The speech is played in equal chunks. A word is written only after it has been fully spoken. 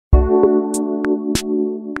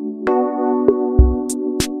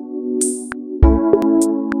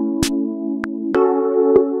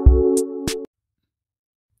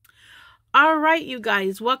All right, you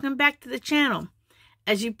guys, welcome back to the channel.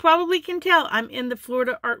 As you probably can tell, I'm in the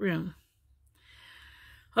Florida art room.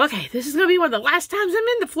 Okay, this is going to be one of the last times I'm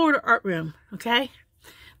in the Florida art room, okay?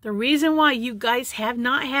 The reason why you guys have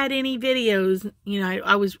not had any videos, you know,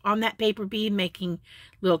 I was on that paper bead making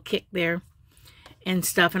little kick there and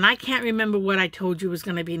stuff, and I can't remember what I told you was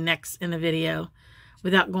going to be next in the video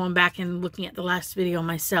without going back and looking at the last video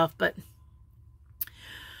myself, but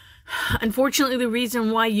unfortunately, the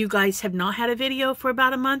reason why you guys have not had a video for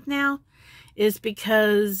about a month now is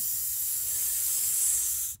because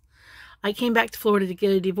I came back to Florida to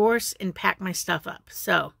get a divorce and pack my stuff up.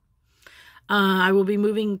 So I will be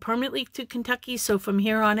moving permanently to Kentucky. So from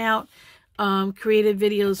here on out, creative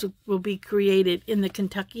videos will be created in the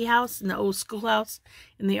Kentucky house, in the old schoolhouse,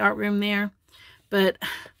 in the art room there. But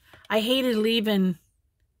I hated leaving.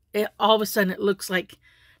 All of a sudden, it looks like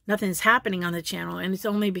nothing's happening on the channel, and it's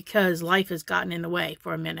only because life has gotten in the way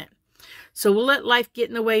for a minute. So we'll let life get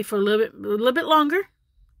in the way for a little bit longer,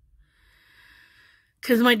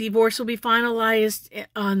 because my divorce will be finalized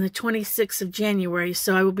on the 26th of January.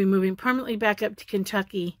 So I will be moving permanently back up to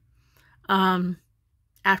Kentucky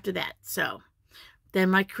after that. So then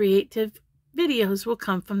my creative videos will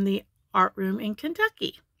come from the art room in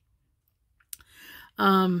Kentucky.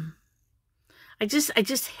 I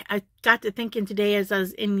got to thinking today as I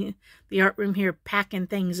was in the art room here packing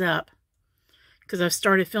things up, because I've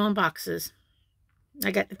started filling boxes. I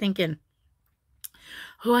got to thinking,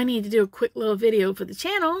 oh, I need to do a quick little video for the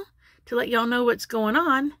channel to let y'all know what's going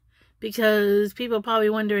on, because people are probably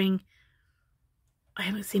wondering, I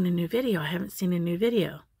haven't seen a new video. I haven't seen a new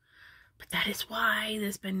video. But that is why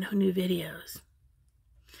there's been no new videos.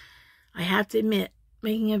 I have to admit,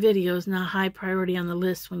 making a video is not high priority on the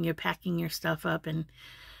list when you're packing your stuff up and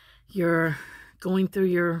you're going through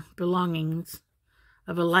your belongings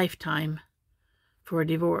of a lifetime for a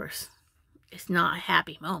divorce. It's not a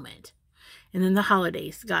happy moment. And then the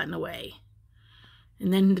holidays got in the way.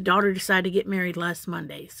 And then the daughter decided to get married last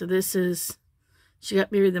Monday. So she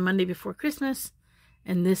got married the Monday before Christmas.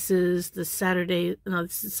 And this is this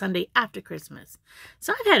is Sunday after Christmas.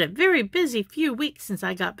 So I've had a very busy few weeks since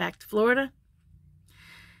I got back to Florida.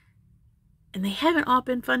 And they haven't all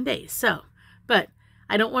been fun days. So, but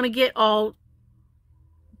I don't want to get all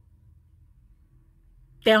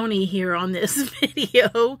downy here on this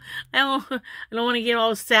video. I don't want to get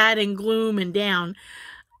all sad and gloom and down.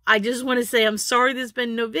 I just want to say I'm sorry there's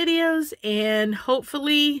been no videos, and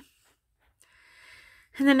hopefully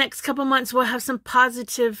in the next couple months we'll have some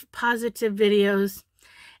positive videos.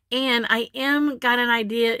 And I got an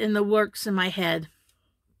idea in the works in my head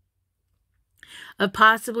of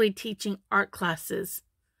possibly teaching art classes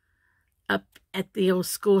up at the old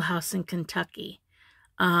schoolhouse in Kentucky.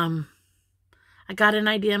 I got an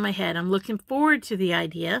idea in my head. I'm looking forward to the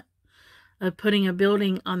idea of putting a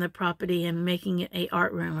building on the property and making it an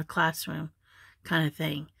art room, a classroom kind of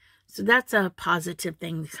thing. So that's a positive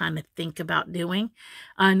thing to kind of think about doing.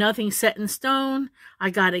 Nothing's set in stone.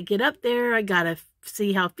 I got to get up there. I got to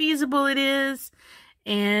see how feasible it is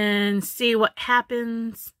and see what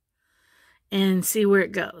happens and see where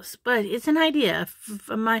it goes. But it's an idea.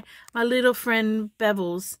 My little friend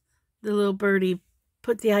Bevels, the little birdie,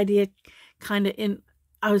 put the idea kind of in.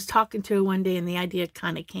 I was talking to her one day and the idea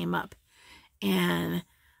kind of came up. And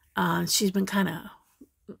she's been kind of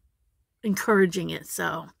encouraging it.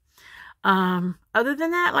 So other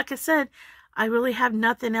than that, like I said, I really have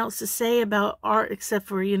nothing else to say about art except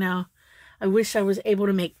for, you know, I wish I was able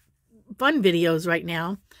to make fun videos right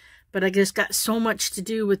now. But I just got so much to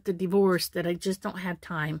do with the divorce that I just don't have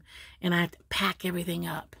time. And I have to pack everything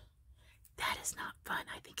up. That is not fun.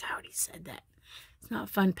 I think I already said that. It's not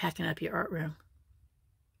fun packing up your art room.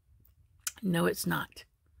 No, it's not.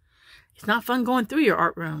 It's not fun going through your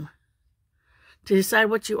art room to decide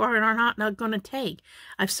what you are and are not going to take.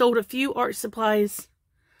 I've sold a few art supplies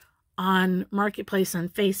on Marketplace on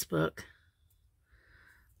Facebook.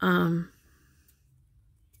 I'm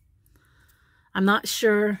not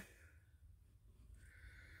sure.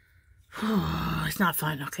 It's not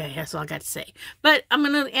fun. Okay, that's all I got to say. But I'm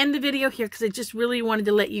going to end the video here because I just really wanted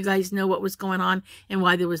to let you guys know what was going on and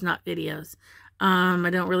why there was not videos. I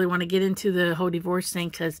don't really want to get into the whole divorce thing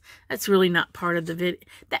because that's really not part of the video.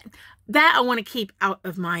 That I want to keep out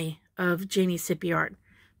of Janie's Hippie Art,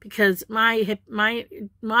 because my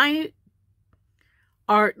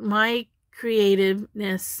art, my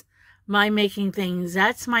creativeness, my making things,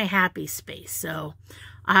 that's my happy space. So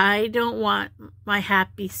I don't want my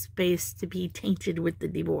happy space to be tainted with the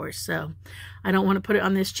divorce. So I don't want to put it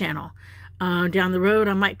on this channel. Down the road,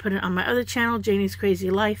 I might put it on my other channel, Janie's Crazy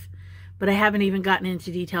Life. But I haven't even gotten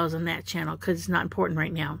into details on that channel because it's not important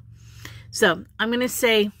right now. So I'm going to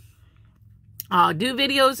say I'll do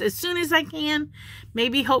videos as soon as I can.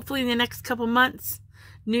 Maybe hopefully in the next couple months.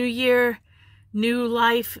 New year, new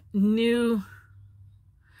life, new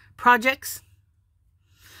projects.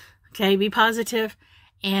 Okay, be positive.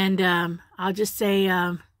 And I'll just say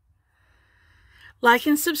like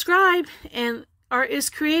and subscribe. And art is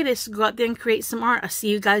creative. So go out there and create some art. I'll see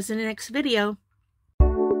you guys in the next video.